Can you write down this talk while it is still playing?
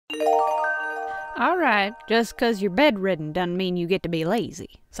Alright, just 'cause you're bedridden doesn't mean you get to be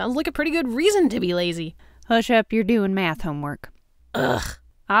lazy. Sounds like a pretty good reason to be lazy. Hush up, you're doing math homework. Ugh.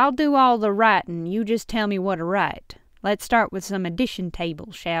 I'll do all the writing, you just tell me what to write. Let's start with some addition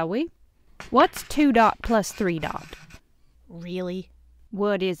tables, shall we? What's 2 dot plus 3 dot? Really?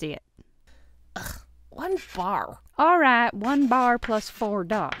 What is it? 1 bar. Alright, 1 bar plus 4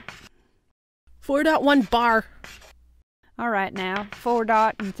 dot. 4.1 bar. Alright now, 4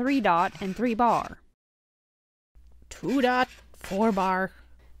 dot and 3 dot and 3 bar. 2 dot, 4 bar.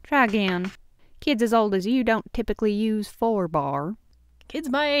 Try again. Kids as old as you don't typically use 4 bar. Kids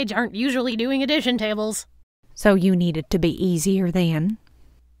my age aren't usually doing addition tables. So you need it to be easier then.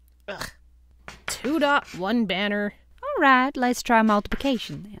 2 dot, 1 banner. Alright, let's try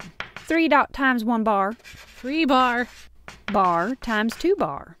multiplication then. 3 dot times 1 bar. 3 bar. Bar times 2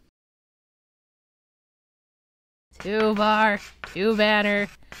 bar. 2 bar, 2 banner.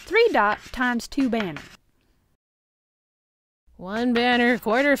 3 dot times 2 banner. 1 banner,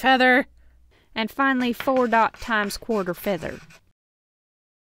 quarter feather. And finally 4 dot times quarter feather.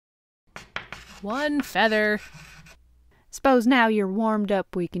 1 feather. Suppose now you're warmed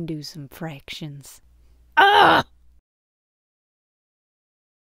up we can do some fractions. Ah!